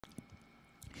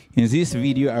In this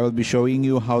video, I will be showing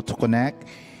you how to connect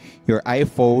your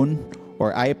iPhone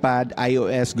or iPad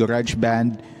iOS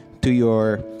GarageBand to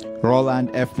your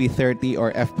Roland Fp30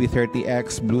 or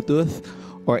Fp30x Bluetooth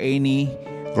or any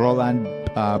Roland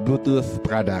Bluetooth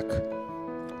product.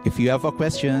 If you have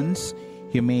questions,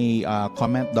 you may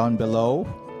comment down below.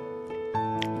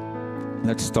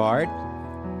 Let's start.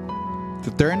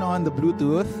 To turn on the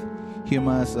Bluetooth, you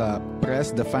must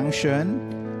press the function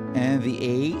and the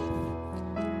A.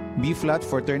 B flat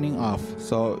for turning off.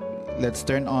 So let's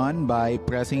turn on by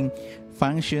pressing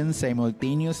function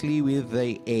simultaneously with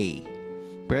the A.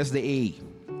 Press the A.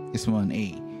 This one,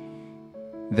 A.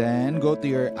 Then go to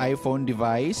your iPhone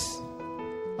device.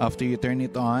 After you turn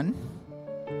it on,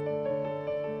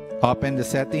 open the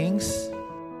settings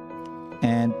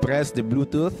and press the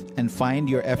Bluetooth and find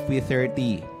your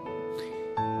Fp30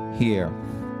 here.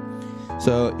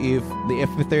 So if the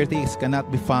Fp30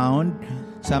 cannot be found,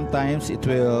 sometimes it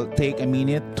will take a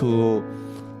minute to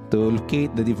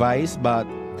locate the device, but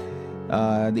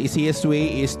the easiest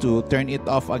way is to turn it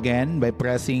off again by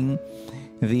pressing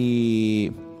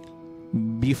the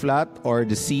B flat or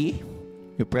the C.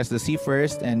 You press the C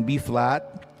first and B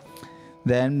flat,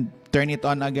 then turn it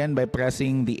on again by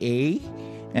pressing the A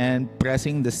and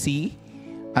pressing the C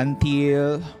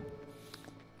until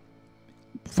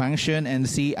function and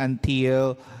C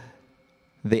until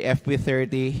the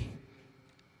Fp30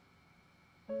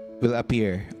 will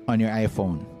appear on your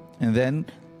iPhone. And then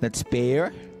let's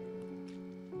pair.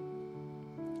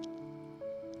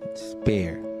 Let's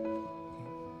pair.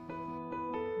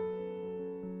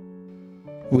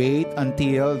 Wait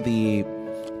until the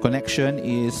connection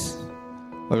is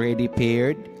already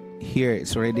paired. Here,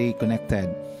 it's already connected.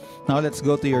 Now let's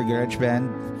go to your GarageBand.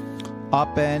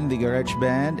 Open the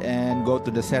GarageBand and go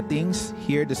to the settings.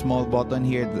 Here, the small button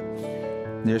here,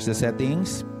 there's the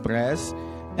settings. Press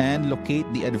and locate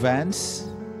the advanced.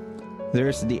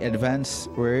 There's the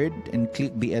advanced word and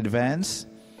click the advanced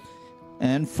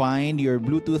and find your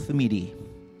Bluetooth Midi.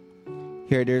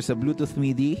 Here, there's a Bluetooth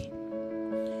Midi.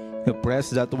 You press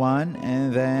that one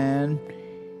and then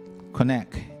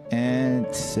connect. And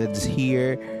it says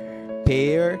here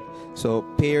pair. So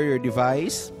pair your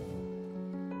device.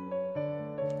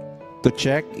 To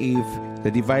check if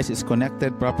the device is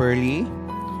connected properly,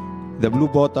 the blue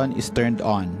button is turned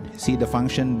on. See the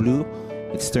function blue?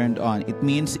 It's turned on. It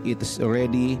means it's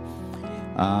already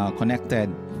connected.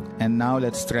 And now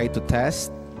let's try to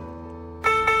test.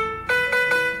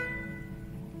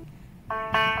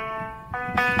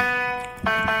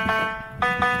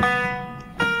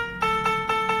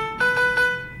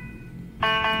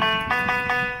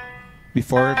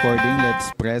 Before recording,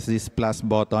 let's press this plus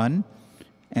button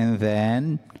and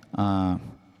then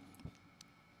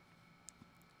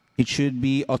it should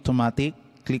be automatic.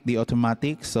 Click the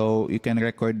automatic so you can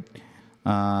record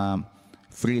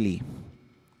freely.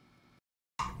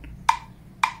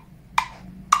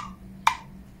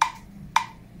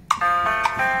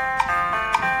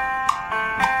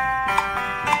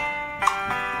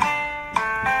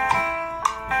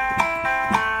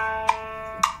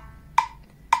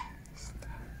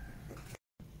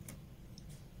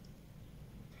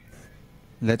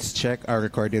 Let's check our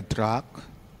recorded track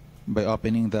by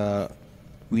opening the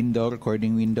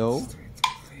recording window.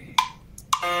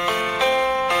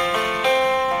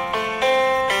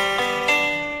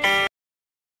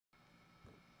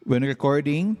 When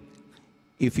recording,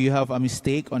 if you have a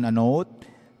mistake on a note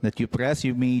that you press,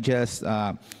 you may just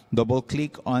double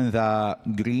click on the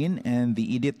green and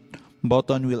the edit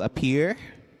button will appear.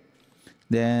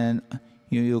 Then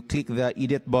you click the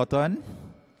edit button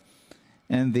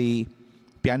and the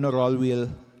piano roll will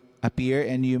appear,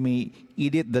 and you may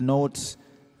edit the notes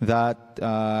that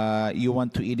you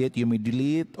want to edit. You may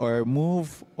delete or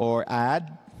move or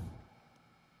add.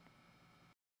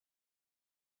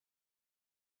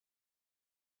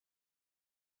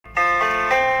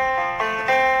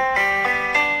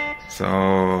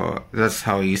 So that's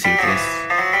how easy it is.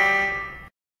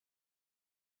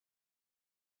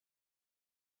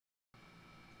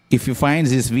 If you find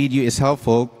this video is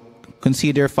helpful,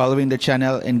 consider following the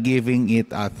channel and giving it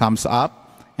a thumbs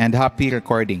up, and happy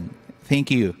recording. Thank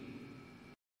you.